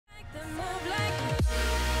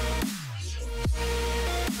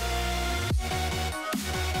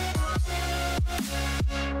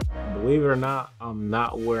Believe it or not, I'm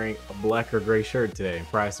not wearing a black or gray shirt today.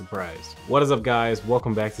 Surprise, surprise. What is up, guys?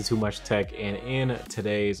 Welcome back to Too Much Tech, and in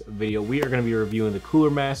today's video, we are going to be reviewing the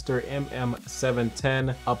CoolerMaster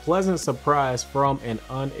MM710, a pleasant surprise from an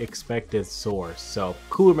unexpected source. So,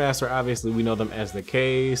 CoolerMaster, obviously, we know them as the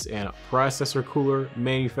case and processor cooler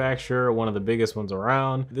manufacturer, one of the biggest ones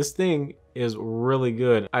around. This thing is really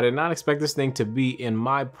good. I did not expect this thing to be in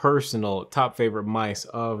my personal top favorite mice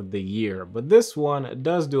of the year, but this one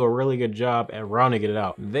does do a really good job at rounding it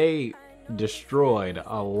out. They destroyed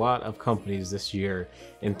a lot of companies this year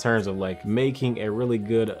in terms of like making a really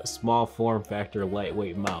good small form factor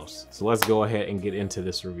lightweight mouse. So let's go ahead and get into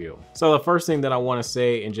this review. So the first thing that I want to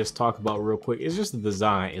say and just talk about real quick is just the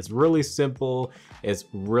design. It's really simple, it's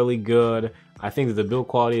really good. I think that the build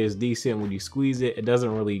quality is decent. When you squeeze it, it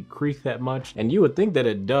doesn't really creak that much. And you would think that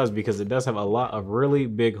it does because it does have a lot of really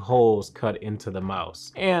big holes cut into the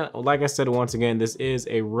mouse. And like I said, once again, this is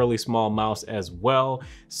a really small mouse as well.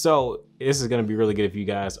 So this is gonna be really good if you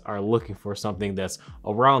guys are looking for something that's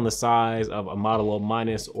around the size of a Model O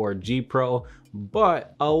Minus or G Pro,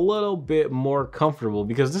 but a little bit more comfortable,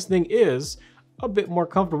 because this thing is a bit more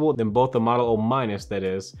comfortable than both the Model O Minus, that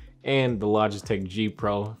is, and the Logitech G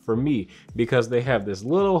Pro for me, because they have this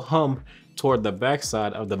little hump toward the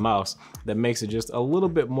backside of the mouse that makes it just a little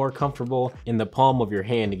bit more comfortable in the palm of your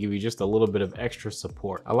hand to give you just a little bit of extra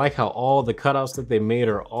support. I like how all the cutouts that they made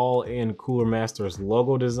are all in CoolerMaster's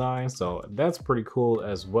logo design, so that's pretty cool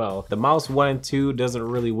as well. The mouse 1 and 2 doesn't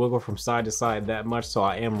really wiggle from side to side that much, so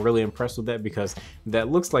I am really impressed with that, because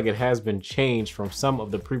that looks like it has been changed from some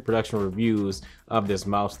of the pre-production reviews of this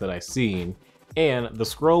mouse that I've seen. And the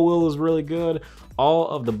scroll wheel is really good. All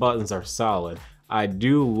of the buttons are solid. I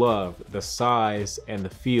do love the size and the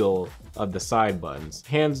feel of the side buttons.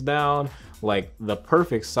 Hands down, like the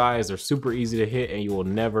perfect size. They're super easy to hit and you will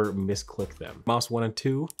never misclick them. Mouse 1 and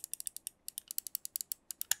 2.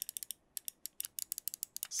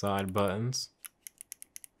 Side buttons.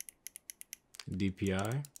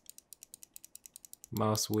 DPI.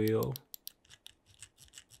 Mouse wheel.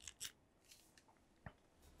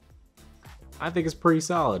 I think it's pretty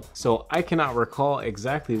solid. So I cannot recall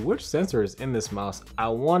exactly which sensor is in this mouse. I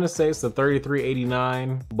want to say it's the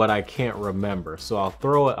 3389, but I can't remember. So I'll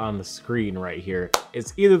throw it on the screen right here.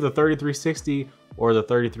 It's either the 3360 or the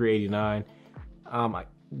 3389.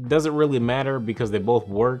 Doesn't really matter because they both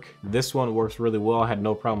work. This one works really well. I had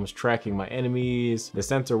no problems tracking my enemies. The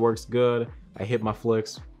sensor works good. I hit my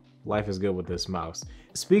flicks. Life is good with this mouse.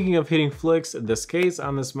 Speaking of hitting flicks, the skates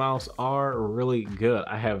on this mouse are really good.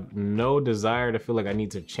 I have no desire to feel like I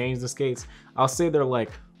need to change the skates. I'll say they're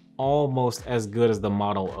like almost as good as the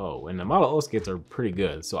Model O, and the Model O skates are pretty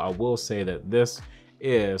good. So I will say that this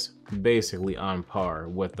is basically on par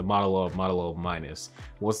with the Model O Minus.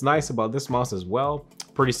 What's nice about this mouse as well,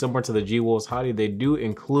 pretty similar to the G-Wolves Hottie, they do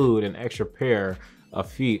include an extra pair of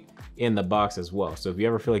feet in the box as well. So if you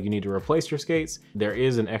ever feel like you need to replace your skates, there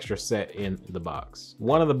is an extra set in the box.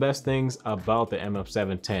 One of the best things about the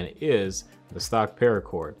MM710 is the stock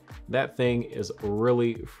paracord. That thing is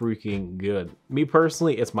really freaking good. Me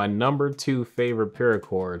personally, it's my #2 favorite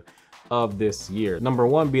paracord of this year.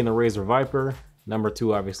 #1 being the Razer Viper,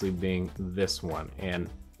 #2 obviously being this one. And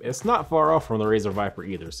it's not far off from the Razer Viper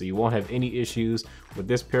either, so you won't have any issues with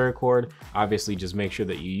this paracord. Obviously, just make sure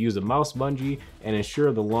that you use a mouse bungee and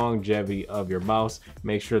ensure the longevity of your mouse.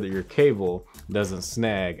 Make sure that your cable doesn't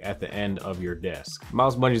snag at the end of your desk.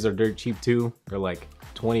 Mouse bungees are dirt cheap too. They're like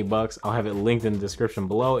 20 bucks. I'll have it linked in the description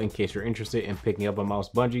below in case you're interested in picking up a mouse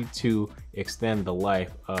bungee to extend the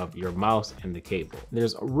life of your mouse and the cable.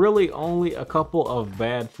 There's really only a couple of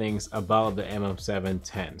bad things about the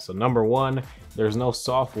MM710. So #1, there's no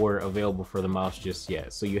software available for the mouse just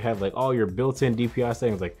yet. So you have like all your built-in DPI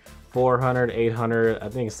settings like 400, 800, I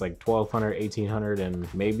think it's like 1200, 1800, and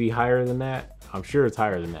maybe higher than that. I'm sure it's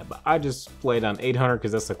higher than that, but I just played on 800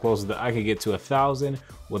 because that's the closest that I could get to 1000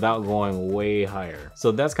 without going way higher.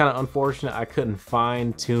 So that's kind of unfortunate. I couldn't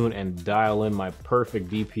fine tune and dial in my perfect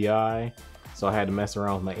DPI, so I had to mess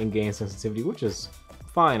around with my in-game sensitivity, which is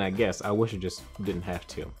fine, I guess. I wish it just didn't have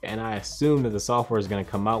to. And I assume that the software is going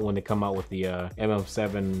to come out when they come out with the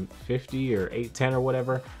MM750 or 810 or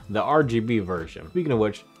whatever, the RGB version. Speaking of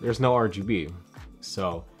which, there's no RGB,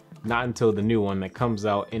 so not until the new one that comes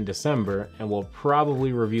out in December, and we'll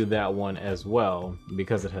probably review that one as well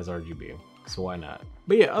because it has RGB, so why not?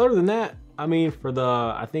 But yeah, other than that, I mean, for the,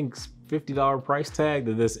 I think, $50 price tag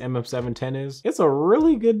that this MM710 is, it's a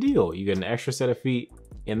really good deal. You get an extra set of feet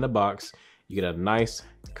in the box. You get a nice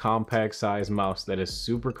compact size mouse that is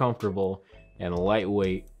super comfortable and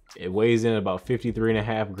lightweight It weighs in at about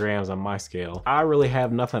 53.5 grams on my scale. I really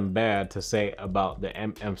have nothing bad to say about the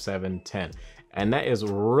MM710. And that is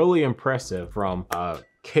really impressive from a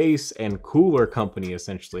case and cooler company,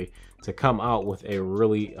 essentially, to come out with a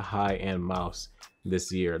really high-end mouse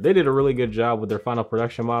this year. They did a really good job with their final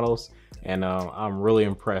production models, and I'm really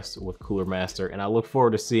impressed with CoolerMaster, and I look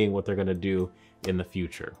forward to seeing what they're gonna do in the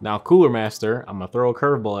future. Now, CoolerMaster, I'm gonna throw a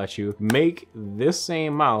curveball at you. Make this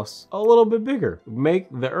same mouse a little bit bigger. Make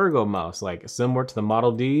the Ergo mouse, like similar to the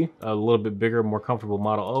Model D, a little bit bigger, more comfortable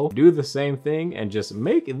Model O. Do the same thing and just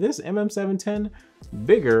make this MM710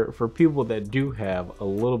 bigger for people that do have a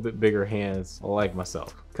little bit bigger hands like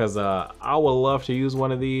myself. Cause I would love to use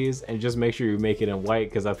one of these, and just make sure you make it in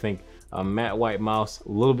white, cause I think a matte white mouse,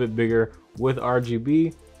 a little bit bigger with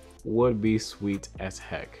RGB, would be sweet as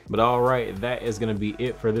heck. But all right, that is gonna be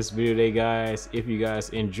it for this video today, guys. If you guys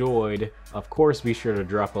enjoyed, of course, be sure to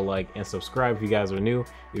drop a like and subscribe if you guys are new.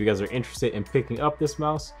 If you guys are interested in picking up this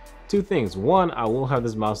mouse, two things. One, I will have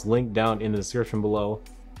this mouse linked down in the description below.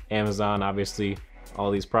 Amazon, obviously,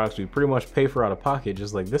 all these products we pretty much pay for out of pocket,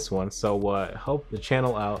 just like this one. So help the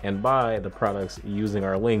channel out and buy the products using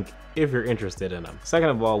our link if you're interested in them. Second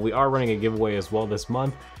of all, we are running a giveaway as well this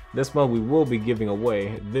month. This month we will be giving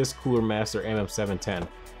away this CoolerMaster MM710,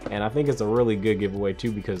 and I think it's a really good giveaway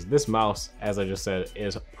too, because this mouse, as I just said,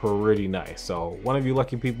 is pretty nice. So one of you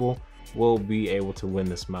lucky people will be able to win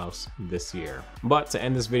this mouse this year. But to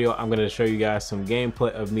end this video, I'm going to show you guys some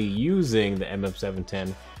gameplay of me using the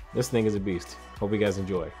MM710. This thing is a beast. Hope you guys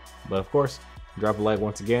enjoy. But of course, drop a like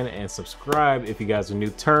once again and subscribe if you guys are new.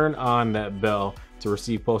 Turn on that bell to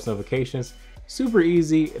receive post notifications. Super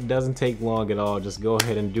easy, it doesn't take long at all. Just go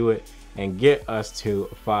ahead and do it and get us to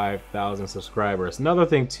 5,000 subscribers. Another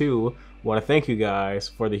thing too, want to thank you guys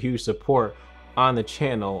for the huge support on the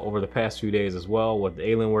channel over the past few days as well, with the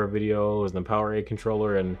Alienware videos, the Powerade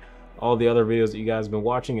controller, and all the other videos that you guys have been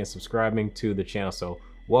watching and subscribing to the channel. So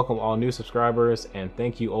welcome all new subscribers, and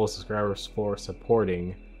thank you old subscribers for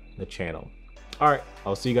supporting the channel. All right,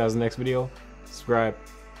 I'll see you guys in the next video. Subscribe,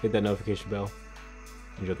 hit that notification bell,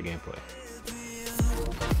 enjoy the gameplay.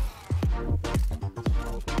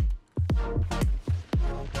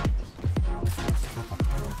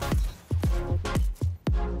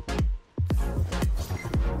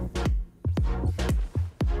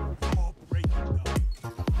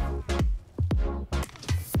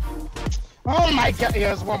 Oh my god, yeah,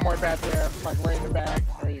 there's one more back there, like right in the back.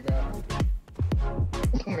 There you go.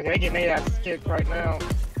 They're getting their ass kicked right now.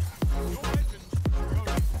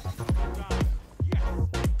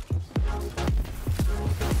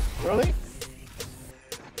 Really?